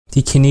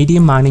The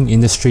Canadian mining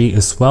industry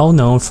is well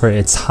known for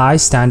its high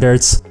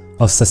standards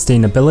of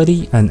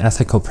sustainability and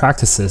ethical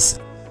practices,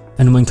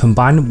 and when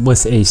combined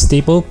with a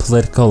stable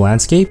political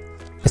landscape,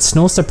 it's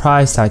no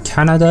surprise that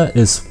Canada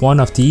is one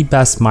of the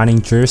best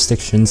mining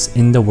jurisdictions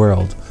in the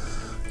world.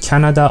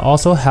 Canada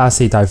also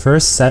has a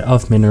diverse set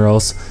of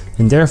minerals,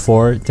 and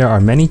therefore there are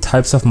many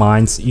types of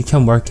mines you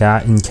can work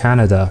at in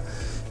Canada,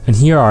 and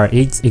here are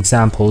 8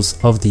 examples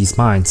of these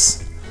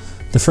mines.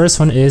 The first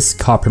one is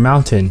Copper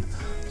Mountain.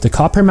 The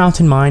Copper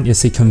Mountain Mine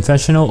is a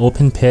conventional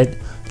open pit,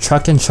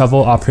 truck and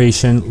shovel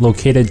operation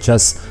located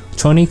just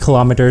 20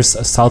 kilometers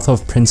south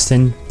of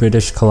Princeton,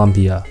 British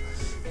Columbia.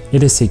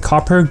 It is a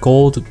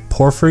copper-gold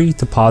porphyry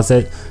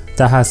deposit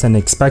that has an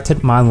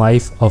expected mine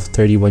life of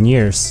 31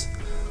 years.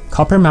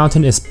 Copper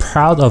Mountain is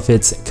proud of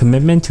its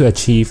commitment to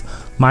achieve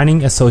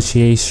Mining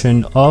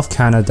Association of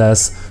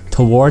Canada's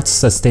towards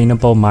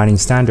sustainable mining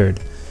standard,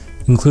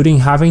 including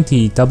having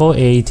the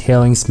AA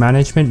tailings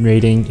management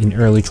rating in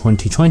early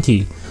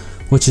 2020,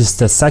 which is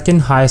the second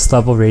highest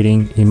level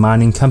rating a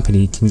mining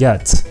company can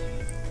get.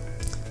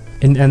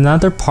 In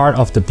another part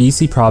of the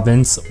BC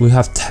province, we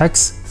have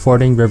Teck's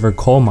Fording River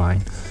Coal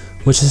Mine,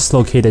 which is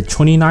located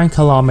 29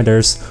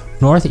 kilometers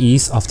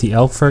northeast of the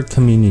Elkford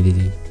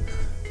community.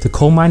 The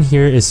coal mine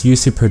here is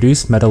used to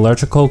produce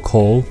metallurgical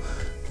coal,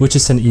 which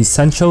is an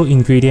essential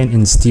ingredient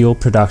in steel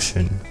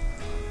production.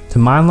 The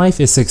mine life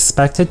is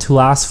expected to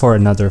last for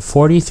another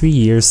 43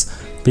 years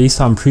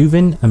based on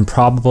proven and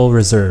probable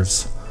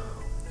reserves.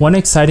 One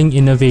exciting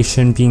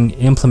innovation being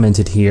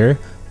implemented here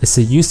is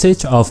the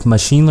usage of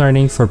machine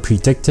learning for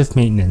predictive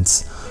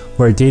maintenance,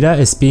 where data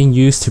is being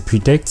used to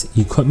predict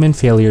equipment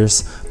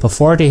failures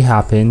before they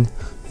happen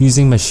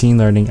using machine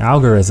learning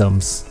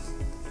algorithms.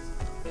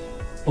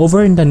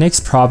 Over in the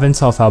next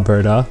province of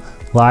Alberta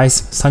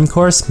lies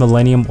Suncor's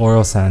Millennium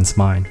Oil Sands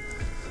Mine.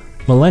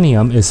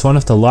 Millennium is one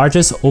of the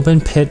largest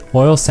open-pit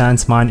oil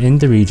sands mine in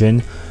the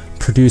region,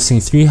 producing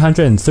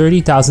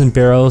 330,000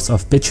 barrels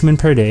of bitumen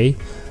per day,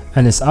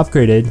 and is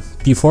upgraded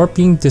before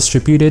being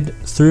distributed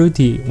through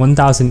the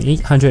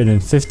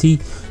 1,850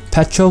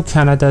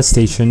 Petro-Canada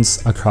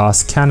stations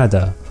across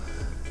Canada.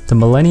 The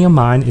Millennium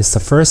Mine is the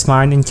first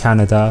mine in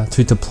Canada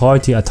to deploy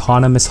the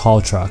autonomous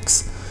haul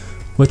trucks,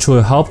 which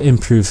will help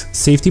improve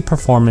safety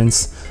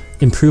performance,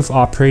 improve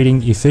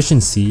operating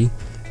efficiency,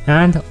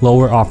 and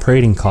lower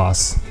operating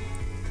costs.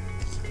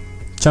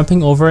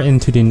 Jumping over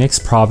into the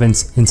next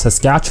province in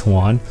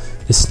Saskatchewan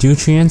is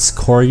Nutrien's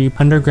Quarry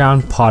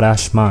Underground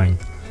Potash Mine.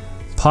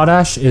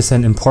 Potash is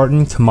an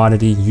important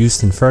commodity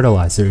used in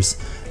fertilizers,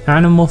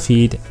 animal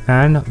feed,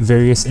 and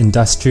various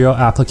industrial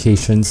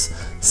applications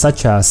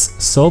such as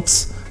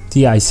soaps,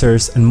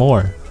 de-icers, and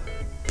more.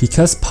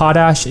 Because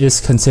potash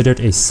is considered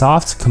a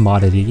soft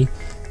commodity,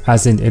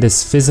 as in it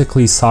is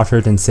physically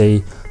softer than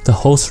say the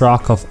host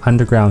rock of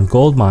underground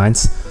gold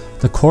mines,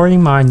 the quarry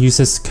mine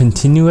uses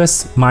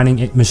continuous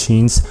mining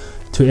machines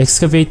to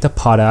excavate the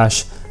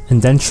potash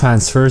and then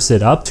transfers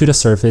it up to the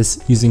surface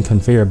using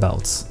conveyor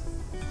belts.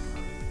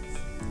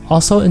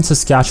 Also in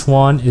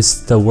Saskatchewan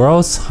is the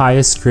world's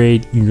highest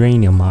grade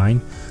uranium mine,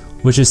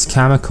 which is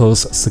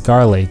Cameco's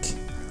Cigar Lake.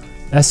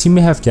 As you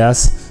may have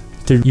guessed,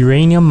 the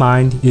uranium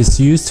mine is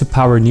used to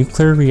power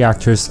nuclear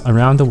reactors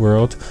around the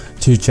world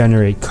to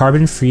generate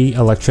carbon-free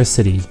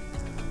electricity.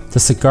 The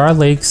Cigar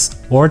Lake's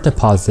ore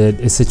deposit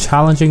is a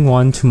challenging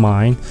one to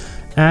mine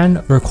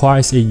and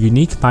requires a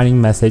unique mining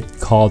method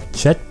called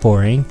jet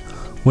boring,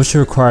 which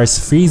requires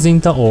freezing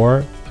the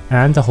ore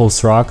and the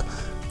host rock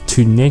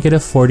to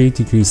 -40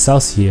 degrees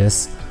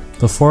Celsius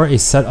before a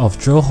set of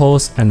drill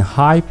holes and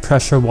high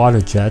pressure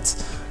water jets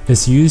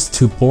is used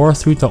to bore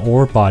through the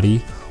ore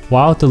body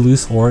while the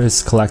loose ore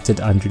is collected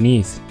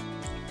underneath.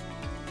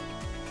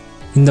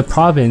 In the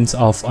province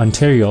of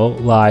Ontario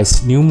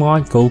lies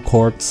Newmont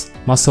Goldcorp's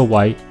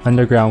Musselwhite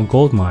Underground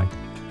Gold Mine,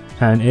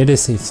 and it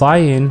is a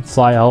fly-in,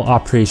 fly-out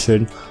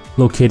operation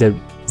located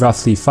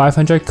roughly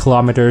 500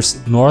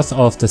 kilometers north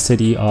of the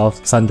city of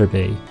Thunder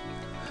Bay.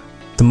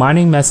 The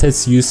mining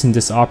methods used in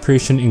this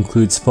operation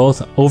includes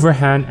both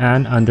overhand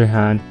and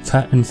underhand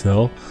cut and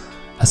fill,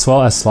 as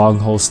well as long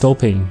hole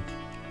stoping.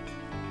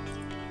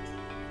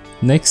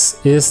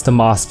 Next is the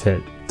Moss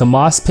Pit. The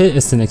Moss Pit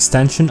is an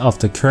extension of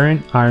the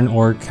current Iron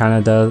Ore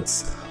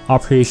Canada's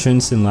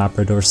operations in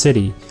Labrador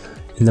City,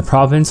 in the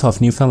province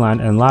of Newfoundland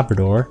and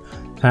Labrador,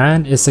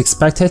 and is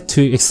expected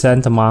to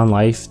extend the mine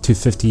life to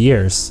 50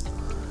 years.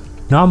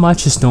 Not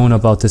much is known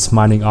about this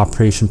mining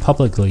operation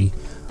publicly,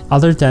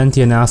 other than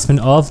the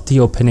announcement of the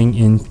opening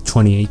in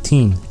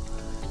 2018.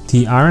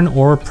 The iron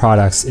ore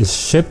products is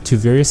shipped to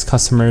various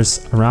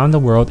customers around the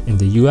world in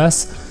the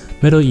US,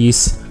 Middle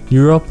East,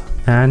 Europe,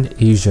 and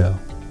Asia.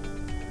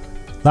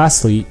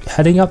 Lastly,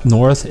 heading up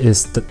north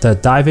is the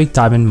Diavik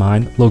Diamond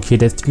Mine,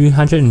 located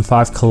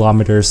 305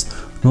 kilometers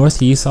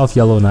northeast of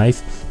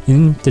Yellowknife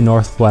in the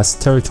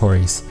Northwest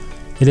Territories.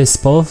 It is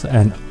both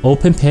an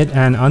open pit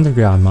and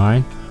underground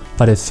mine,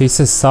 but it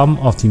faces some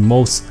of the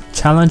most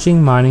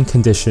challenging mining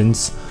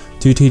conditions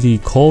due to the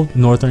cold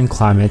northern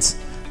climates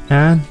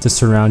and the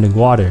surrounding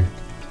water.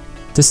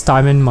 This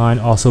diamond mine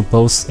also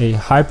boasts a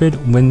hybrid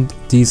wind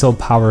diesel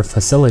power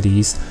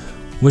facilities,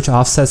 which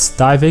offsets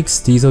Diavik's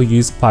diesel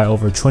use by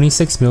over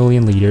 26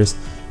 million liters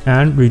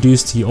and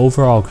reduced the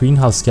overall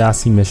greenhouse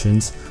gas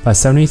emissions by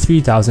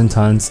 73,000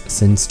 tons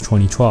since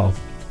 2012.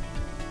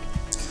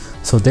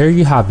 So there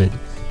you have it,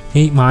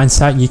 8 mines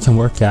that you can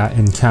work at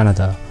in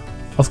Canada.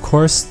 Of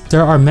course,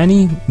 there are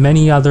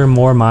many other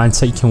more mines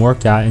that you can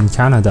work at in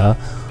Canada,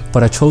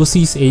 but I chose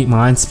these 8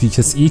 mines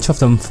because each of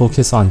them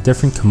focus on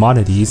different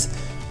commodities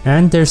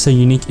and there's a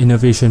unique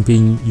innovation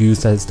being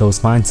used at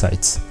those mine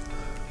sites.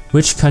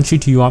 Which country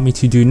do you want me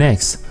to do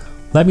next?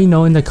 Let me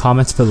know in the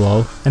comments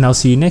below and I'll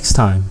see you next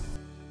time.